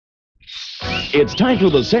It's time for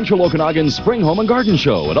the Central Okanagan Spring Home and Garden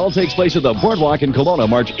Show. It all takes place at the Boardwalk in Kelowna,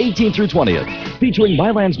 March 18th through 20th, featuring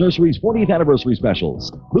Bylands Nursery's 40th anniversary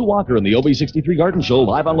specials. Lou Walker and the OB63 Garden Show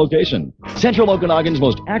live on location. Central Okanagan's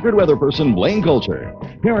most accurate weather person, Blaine Culture.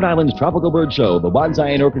 Parent Island's Tropical Bird Show, the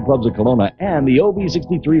Bonsai and Orchid Clubs of Kelowna, and the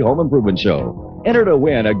OB63 Home Improvement Show. Enter to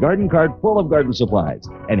win a garden cart full of garden supplies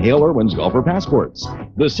and Hale Irwin's golfer passports.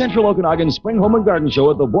 The Central Okanagan Spring Home and Garden Show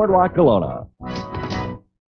at the Boardwalk, Kelowna.